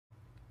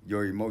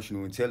Your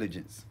emotional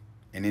intelligence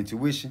and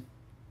intuition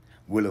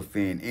will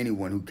offend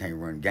anyone who can't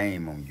run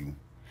game on you,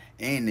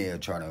 and they'll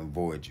try to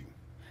avoid you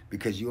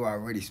because you're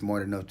already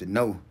smart enough to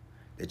know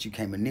that you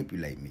can't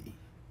manipulate me.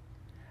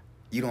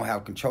 You don't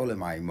have control of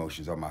my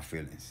emotions or my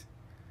feelings.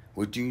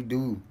 What you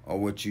do or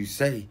what you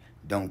say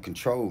don't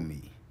control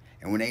me.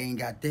 And when they ain't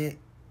got that,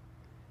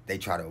 they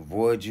try to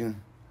avoid you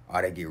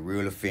or they get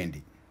real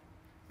offended.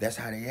 That's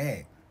how they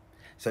act.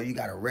 So you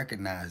gotta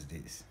recognize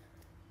this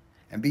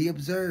and be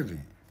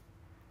observant.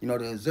 You know,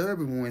 the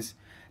observant ones,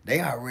 they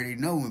already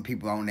know when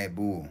people on that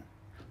bull.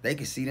 They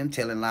can see them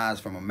telling lies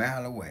from a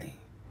mile away.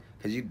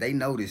 Cause they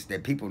notice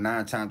that people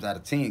 9 times out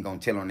of 10 gonna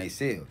tell on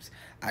themselves.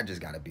 I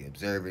just gotta be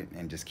observant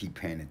and just keep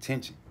paying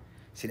attention.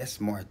 See, that's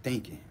smart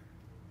thinking.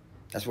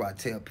 That's why I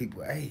tell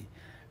people, hey,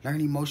 learn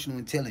emotional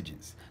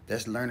intelligence.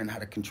 That's learning how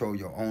to control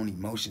your own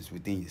emotions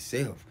within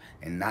yourself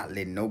and not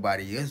letting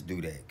nobody else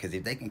do that. Because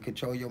if they can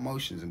control your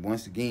emotions, and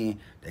once again,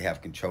 they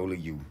have control of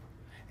you.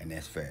 And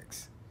that's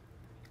facts.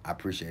 I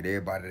appreciate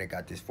everybody that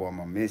got this for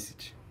my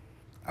message.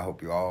 I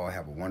hope you all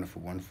have a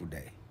wonderful, wonderful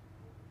day.